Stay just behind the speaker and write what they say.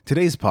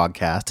Today's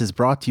podcast is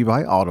brought to you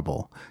by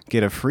Audible.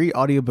 Get a free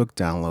audiobook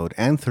download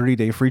and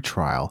 30-day free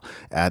trial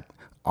at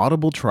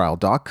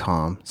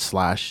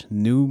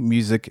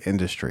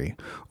audibletrial.com/newmusicindustry.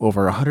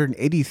 Over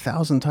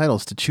 180,000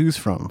 titles to choose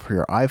from for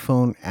your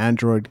iPhone,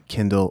 Android,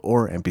 Kindle,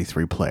 or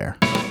MP3 player.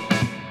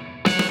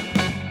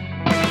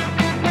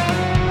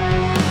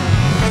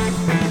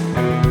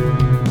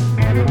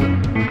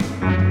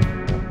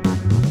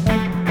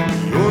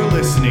 You're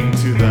listening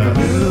to the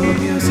New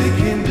Music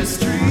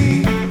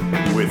Industry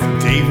with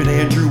David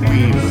Andrew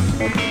Weeb.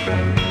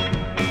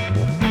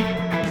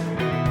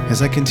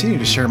 As I continue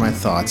to share my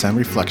thoughts and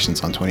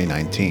reflections on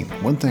 2019,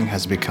 one thing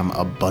has become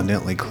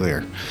abundantly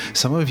clear.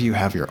 Some of you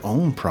have your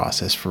own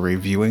process for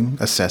reviewing,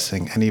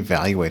 assessing, and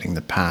evaluating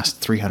the past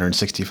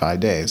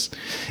 365 days.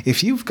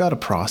 If you've got a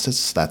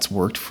process that's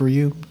worked for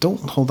you,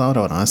 don't hold out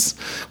on us.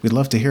 We'd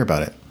love to hear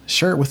about it.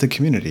 Share it with the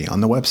community on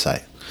the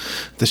website.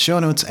 The show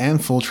notes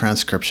and full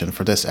transcription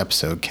for this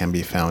episode can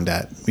be found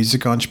at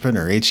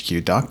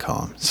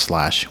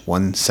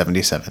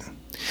musicentrepreneurhq.com/177.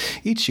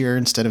 Each year,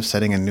 instead of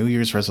setting a New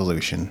Year's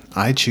resolution,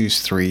 I choose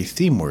 3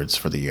 theme words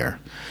for the year.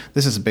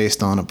 This is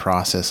based on a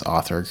process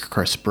author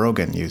Chris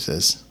Brogan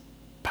uses.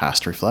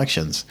 Past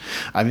reflections.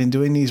 I've been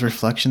doing these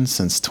reflections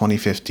since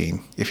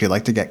 2015. If you'd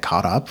like to get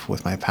caught up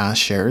with my past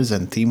shares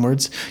and theme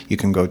words, you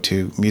can go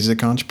to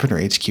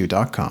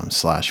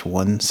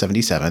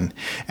musicentrepreneurhq.com/177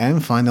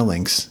 and find the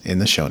links in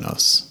the show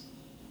notes.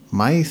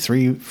 My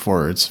 3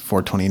 words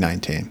for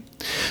 2019.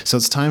 So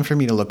it's time for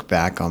me to look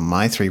back on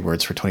my 3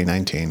 words for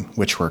 2019,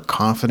 which were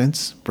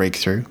confidence,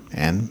 breakthrough,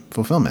 and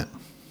fulfillment.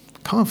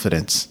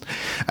 Confidence.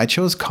 I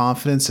chose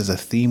confidence as a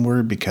theme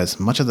word because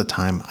much of the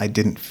time I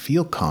didn't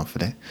feel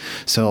confident.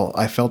 So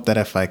I felt that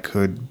if I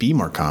could be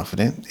more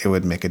confident, it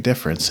would make a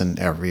difference in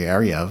every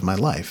area of my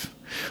life.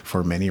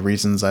 For many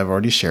reasons I've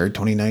already shared,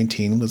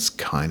 2019 was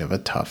kind of a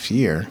tough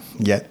year.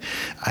 Yet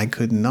I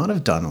could not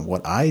have done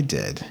what I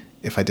did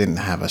if I didn't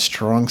have a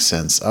strong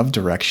sense of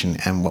direction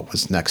and what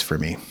was next for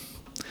me.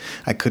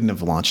 I couldn't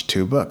have launched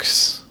 2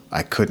 books.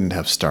 I couldn't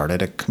have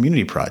started a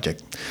community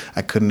project.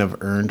 I couldn't have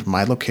earned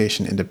my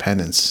location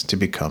independence to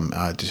become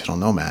a digital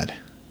nomad.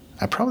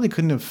 I probably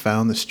couldn't have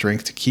found the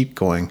strength to keep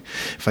going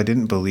if I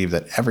didn't believe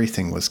that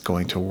everything was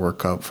going to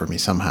work out for me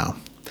somehow.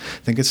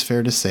 I think it's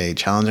fair to say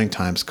challenging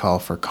times call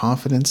for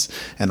confidence,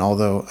 and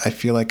although I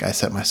feel like I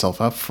set myself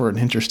up for an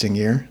interesting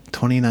year,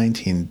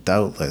 2019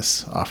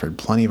 doubtless offered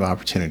plenty of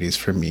opportunities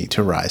for me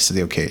to rise to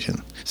the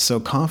occasion.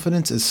 So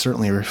confidence is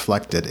certainly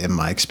reflected in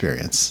my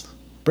experience.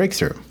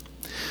 Breakthrough.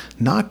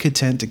 Not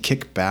content to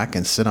kick back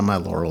and sit on my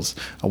laurels,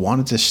 I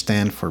wanted to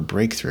stand for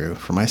breakthrough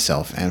for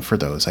myself and for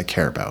those I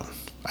care about.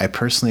 I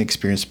personally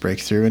experienced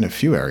breakthrough in a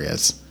few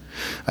areas.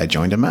 I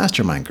joined a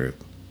mastermind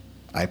group.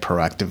 I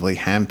proactively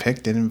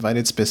handpicked and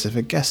invited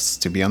specific guests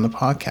to be on the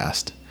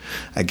podcast.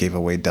 I gave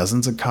away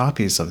dozens of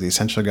copies of the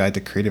Essential Guide to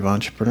Creative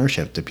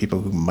Entrepreneurship to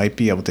people who might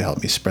be able to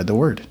help me spread the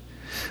word.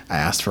 I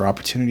asked for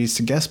opportunities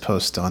to guest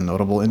post on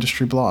notable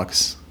industry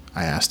blogs.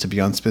 I asked to be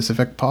on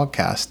specific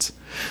podcasts.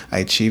 I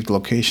achieved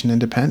location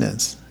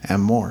independence,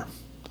 and more.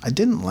 I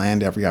didn't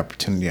land every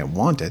opportunity I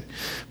wanted,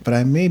 but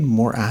I made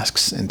more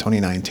asks in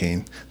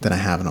 2019 than I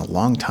have in a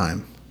long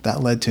time.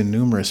 That led to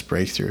numerous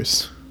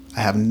breakthroughs. I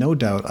have no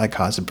doubt I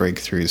caused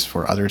breakthroughs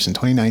for others in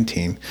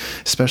 2019,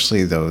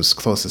 especially those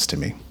closest to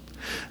me.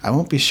 I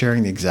won't be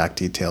sharing the exact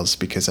details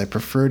because I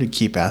prefer to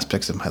keep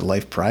aspects of my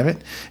life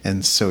private,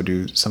 and so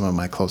do some of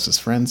my closest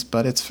friends,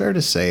 but it's fair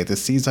to say the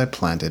seeds I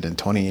planted in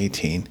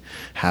 2018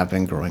 have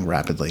been growing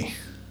rapidly.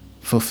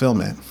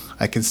 Fulfillment.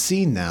 I can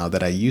see now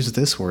that I use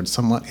this word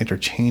somewhat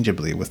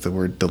interchangeably with the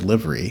word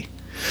delivery.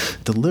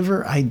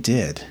 Deliver I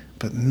did,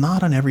 but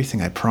not on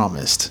everything I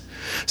promised.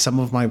 Some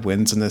of my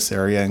wins in this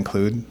area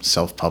include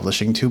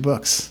self-publishing 2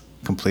 books,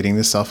 completing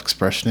the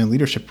Self-Expression and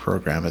Leadership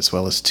program, as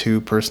well as 2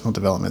 personal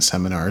development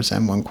seminars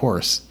and 1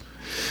 course,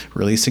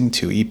 releasing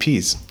 2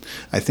 EPs.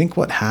 I think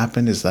what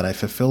happened is that I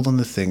fulfilled on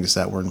the things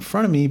that were in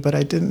front of me, but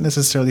I didn't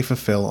necessarily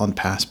fulfill on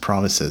past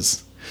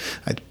promises.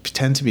 I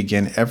tend to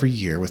begin every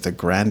year with a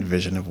grand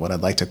vision of what I'd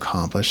like to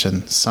accomplish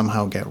and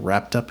somehow get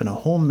wrapped up in a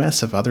whole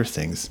mess of other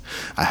things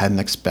I hadn't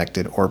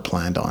expected or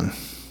planned on.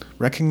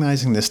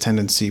 Recognizing this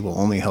tendency will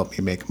only help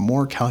me make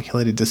more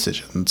calculated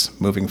decisions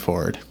moving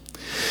forward.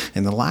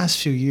 In the last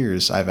few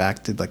years, I've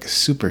acted like a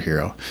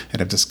superhero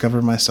and have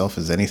discovered myself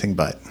as anything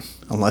but.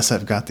 Unless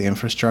I've got the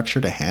infrastructure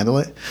to handle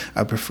it,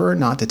 I prefer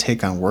not to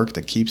take on work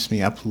that keeps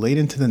me up late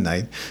into the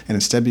night and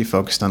instead be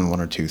focused on 1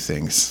 or 2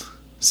 things.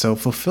 So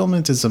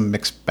fulfillment is a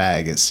mixed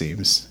bag, it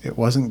seems. It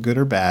wasn't good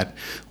or bad.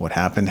 What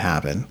happened,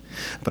 happened.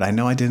 But I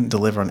know I didn't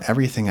deliver on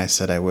everything I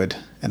said I would,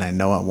 and I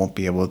know I won't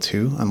be able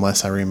to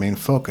unless I remain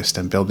focused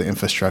and build the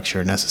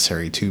infrastructure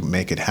necessary to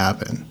make it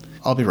happen.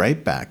 I'll be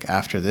right back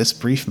after this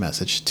brief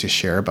message to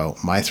share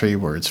about my 3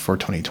 words for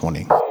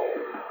 2020.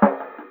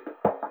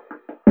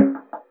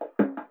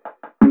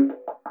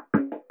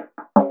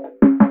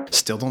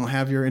 Still don't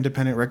have your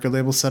independent record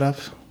label set up?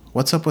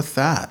 What's up with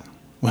that?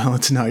 Well,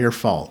 it's not your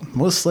fault.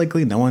 Most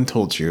likely no one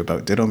told you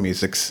about Ditto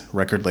Music's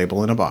record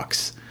label in a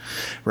box.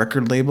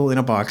 Record Label in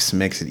a Box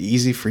makes it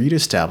easy for you to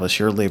establish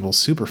your label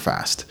super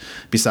fast.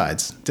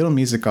 Besides, Ditto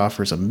Music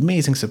offers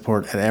amazing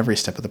support at every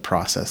step of the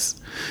process.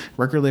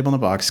 Record Label in a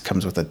Box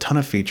comes with a ton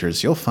of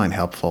features you'll find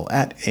helpful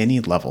at any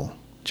level.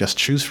 Just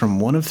choose from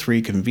one of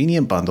 3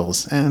 convenient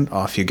bundles and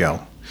off you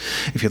go.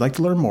 If you'd like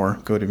to learn more,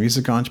 go to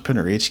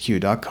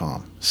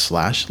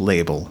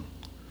musicentrepreneurhq.com/label.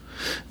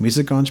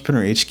 Music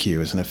Entrepreneur HQ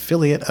is an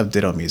affiliate of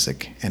Ditto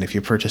Music, and if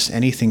you purchase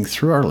anything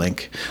through our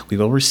link, we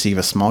will receive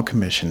a small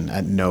commission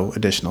at no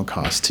additional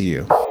cost to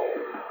you.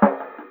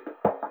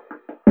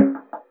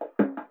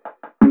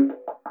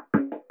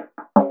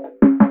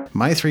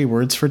 My 3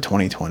 words for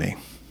 2020.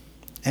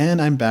 And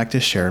I'm back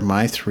to share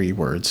my 3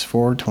 words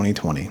for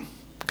 2020.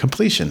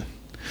 Completion.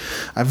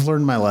 I've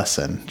learned my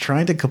lesson.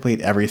 Trying to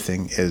complete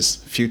everything is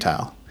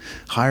futile.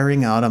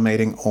 Hiring and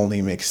automating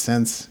only makes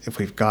sense if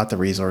we've got the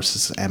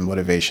resources and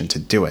motivation to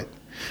do it.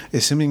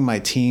 Assuming my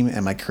team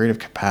and my creative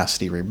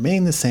capacity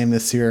remain the same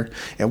this year,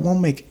 it won't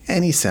make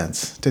any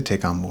sense to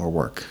take on more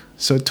work.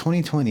 So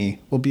 2020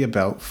 will be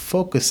about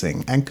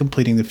focusing and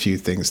completing the few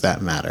things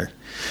that matter.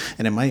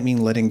 And it might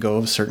mean letting go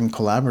of certain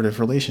collaborative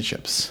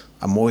relationships.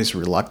 I'm always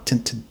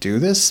reluctant to do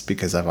this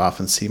because I've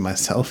often seen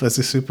myself as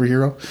a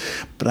superhero,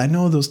 but I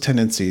know those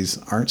tendencies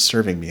aren't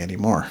serving me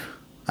anymore.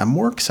 I'm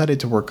more excited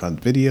to work on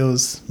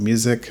videos,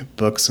 music,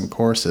 books, and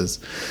courses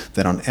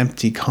than on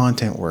empty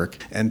content work,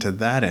 and to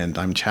that end,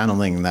 I'm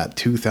channeling that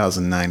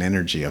 2009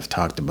 energy I've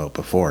talked about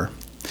before.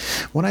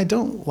 When I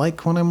don't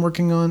like what I'm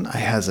working on, I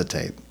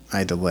hesitate,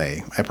 I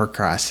delay, I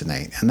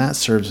procrastinate, and that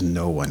serves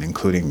no one,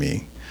 including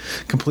me.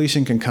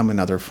 Completion can come in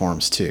other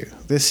forms too.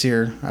 This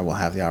year, I will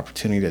have the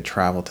opportunity to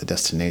travel to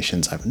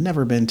destinations I've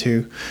never been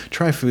to,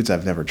 try foods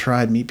I've never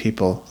tried, meet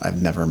people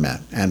I've never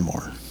met, and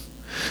more.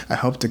 I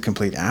hope to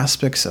complete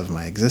aspects of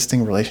my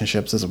existing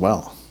relationships as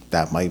well.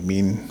 That might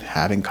mean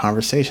having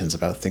conversations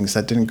about things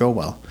that didn't go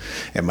well.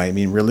 It might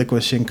mean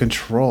relinquishing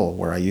control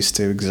where I used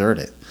to exert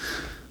it.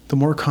 The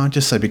more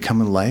conscious I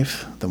become in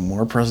life, the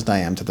more present I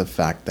am to the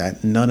fact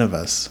that none of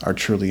us are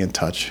truly in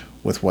touch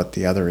with what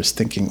the other is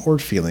thinking or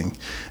feeling,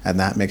 and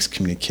that makes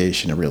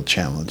communication a real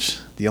challenge.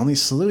 The only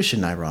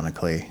solution,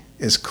 ironically,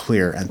 is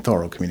clear and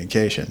thorough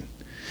communication.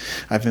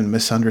 I've been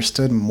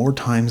misunderstood more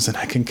times than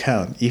I can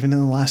count, even in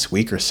the last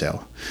week or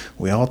so.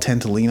 We all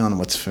tend to lean on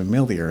what's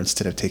familiar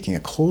instead of taking a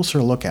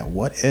closer look at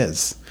what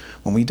is.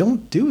 When we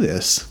don't do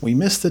this, we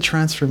miss the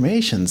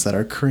transformations that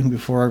are occurring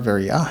before our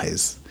very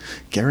eyes.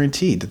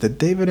 Guaranteed, the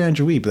David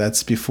Andrew Wiebe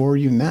that's before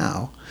you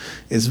now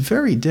is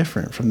very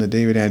different from the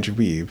David Andrew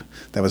Wiebe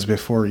that was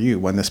before you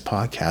when this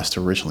podcast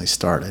originally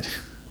started.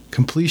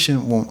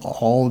 Completion won't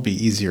all be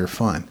easy or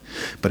fun,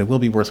 but it will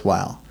be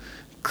worthwhile.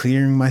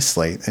 Clearing my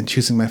slate and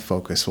choosing my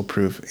focus will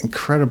prove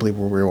incredibly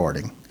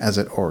rewarding, as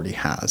it already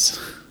has.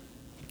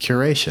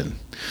 Curation.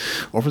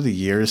 Over the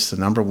years, the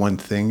number one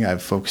thing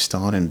I've focused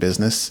on in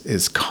business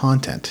is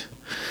content.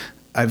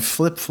 I've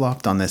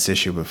flip-flopped on this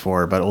issue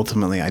before, but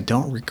ultimately I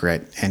don't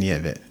regret any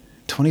of it.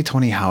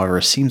 2020, however,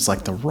 seems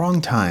like the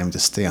wrong time to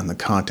stay on the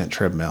content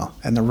treadmill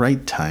and the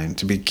right time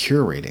to be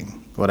curating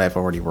what I've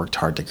already worked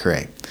hard to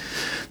create.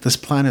 This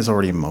plan is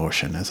already in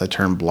motion as I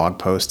turn blog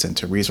posts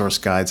into resource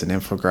guides and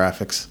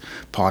infographics,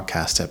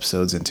 podcast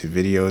episodes into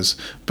videos,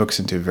 books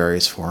into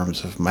various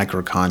forms of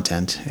micro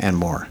content, and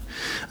more.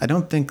 I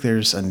don't think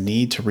there's a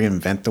need to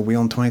reinvent the wheel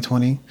in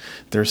 2020.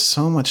 There's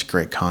so much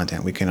great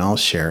content we can all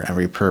share and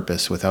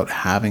repurpose without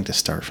having to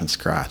start from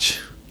scratch.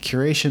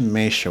 Curation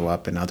may show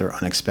up in other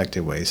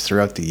unexpected ways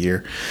throughout the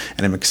year,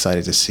 and I'm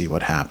excited to see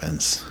what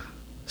happens.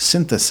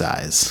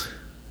 Synthesize.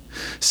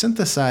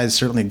 Synthesize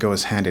certainly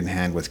goes hand in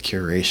hand with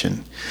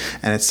curation,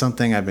 and it's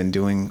something I've been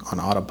doing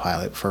on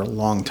autopilot for a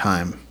long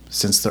time.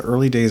 Since the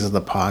early days of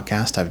the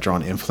podcast, I've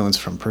drawn influence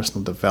from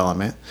personal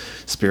development,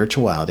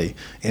 spirituality,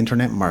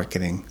 internet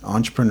marketing,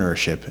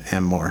 entrepreneurship,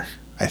 and more.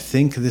 I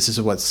think this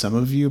is what some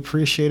of you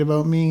appreciate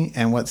about me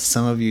and what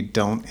some of you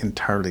don't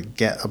entirely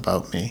get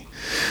about me.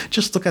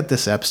 Just look at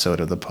this episode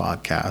of the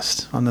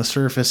podcast. On the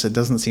surface, it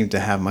doesn't seem to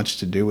have much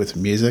to do with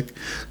music.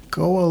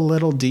 Go a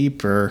little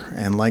deeper,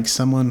 and like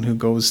someone who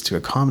goes to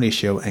a comedy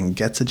show and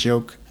gets a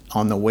joke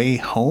on the way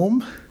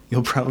home,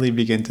 you'll probably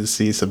begin to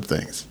see some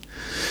things.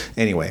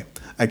 Anyway,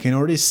 I can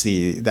already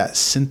see that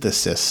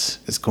synthesis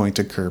is going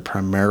to occur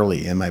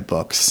primarily in my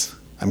books.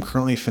 I'm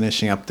currently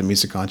finishing up the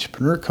Music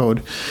Entrepreneur Code,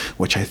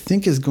 which I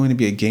think is going to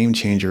be a game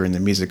changer in the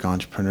music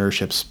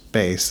entrepreneurship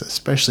space,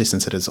 especially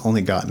since it has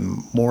only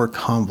gotten more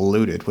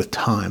convoluted with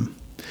time.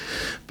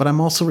 But I'm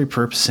also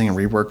repurposing and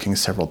reworking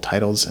several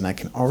titles, and I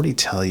can already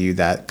tell you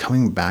that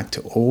coming back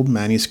to old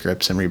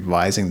manuscripts and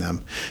revising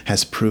them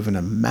has proven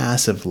a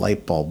massive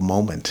light bulb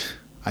moment.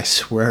 I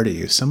swear to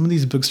you, some of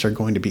these books are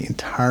going to be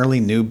entirely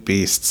new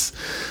beasts,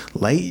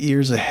 light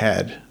years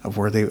ahead of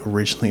where they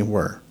originally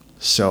were.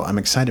 So I'm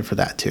excited for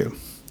that too.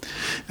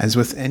 As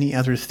with any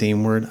other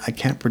theme word, I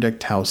can't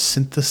predict how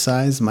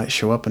synthesize might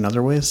show up in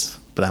other ways,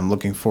 but I'm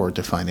looking forward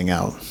to finding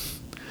out.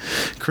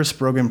 Chris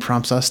Brogan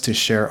prompts us to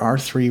share our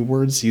 3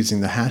 words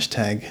using the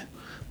hashtag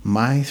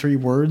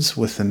my3words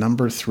with the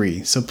number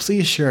 3. So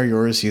please share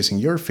yours using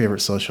your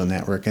favorite social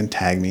network and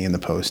tag me in the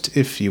post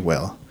if you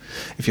will.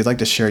 If you'd like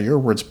to share your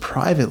words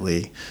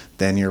privately,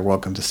 then you're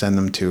welcome to send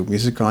them to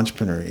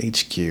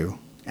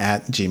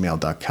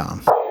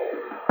musicentrepreneurhq@gmail.com.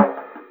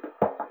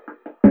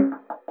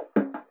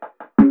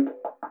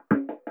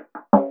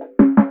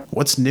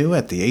 What's new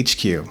at the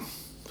HQ?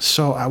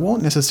 So I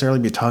won't necessarily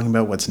be talking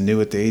about what's new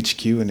at the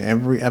HQ in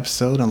every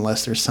episode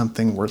unless there's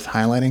something worth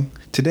highlighting.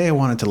 Today I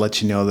wanted to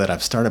let you know that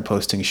I've started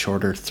posting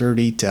shorter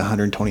 30 to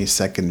 120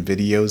 second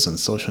videos on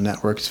social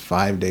networks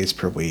 5 days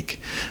per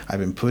week. I've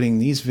been putting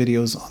these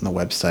videos on the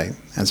website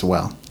as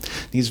well.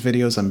 These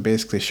videos I'm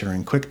basically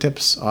sharing quick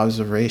tips,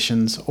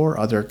 observations, or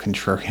other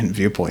contrarian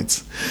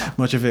viewpoints.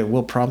 Much of it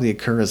will probably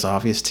occur as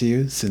obvious to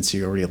you since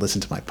you already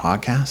listened to my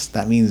podcast.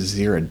 That means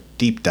you're a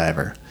deep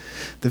diver.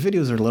 The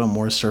videos are a little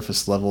more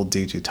surface level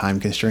due to time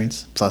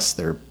constraints, plus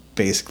they're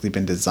basically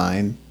been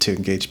designed to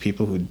engage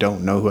people who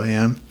don't know who I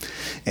am.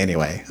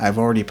 Anyway, I've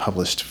already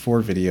published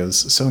 4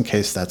 videos, so in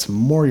case that's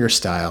more your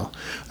style,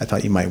 I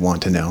thought you might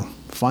want to know.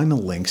 Find the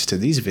links to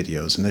these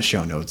videos in the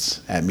show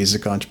notes at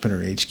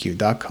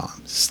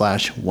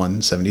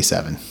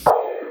musicentrepreneurhq.com/177.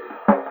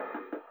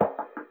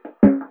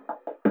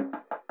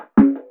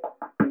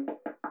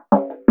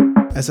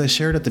 As I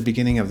shared at the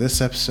beginning of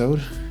this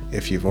episode,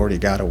 if you've already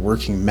got a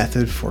working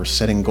method for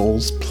setting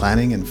goals,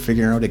 planning, and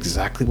figuring out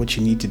exactly what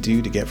you need to do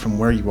to get from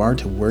where you are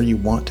to where you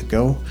want to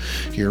go,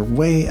 you're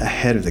way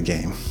ahead of the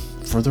game.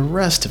 For the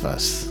rest of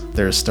us,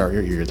 there's Start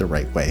Your Year the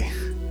Right Way.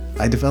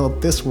 I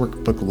developed this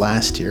workbook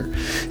last year,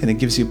 and it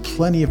gives you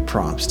plenty of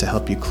prompts to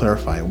help you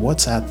clarify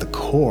what's at the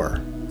core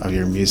of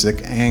your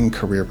music and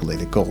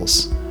career-related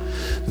goals.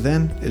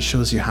 Then it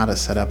shows you how to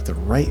set up the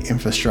right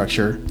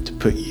infrastructure to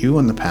put you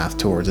on the path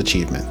towards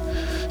achievement.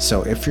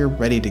 So if you're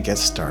ready to get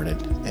started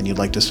and you'd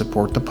like to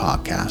support the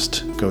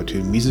podcast, go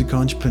to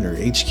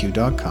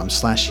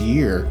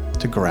musicentrepreneurhq.com/year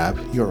to grab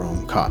your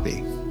own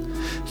copy.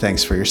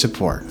 Thanks for your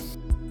support.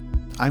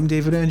 I'm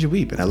David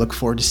Angeweep, and I look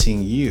forward to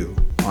seeing you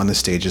on the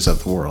stages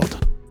of the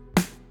world.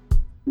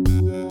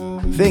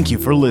 Thank you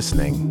for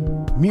listening.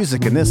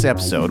 Music in this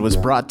episode was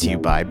brought to you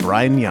by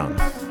Brian Young.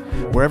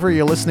 Wherever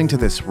you're listening to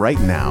this right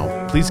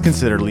now, please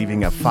consider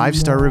leaving a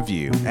 5-star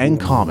review and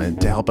comment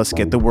to help us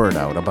get the word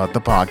out about the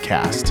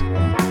podcast.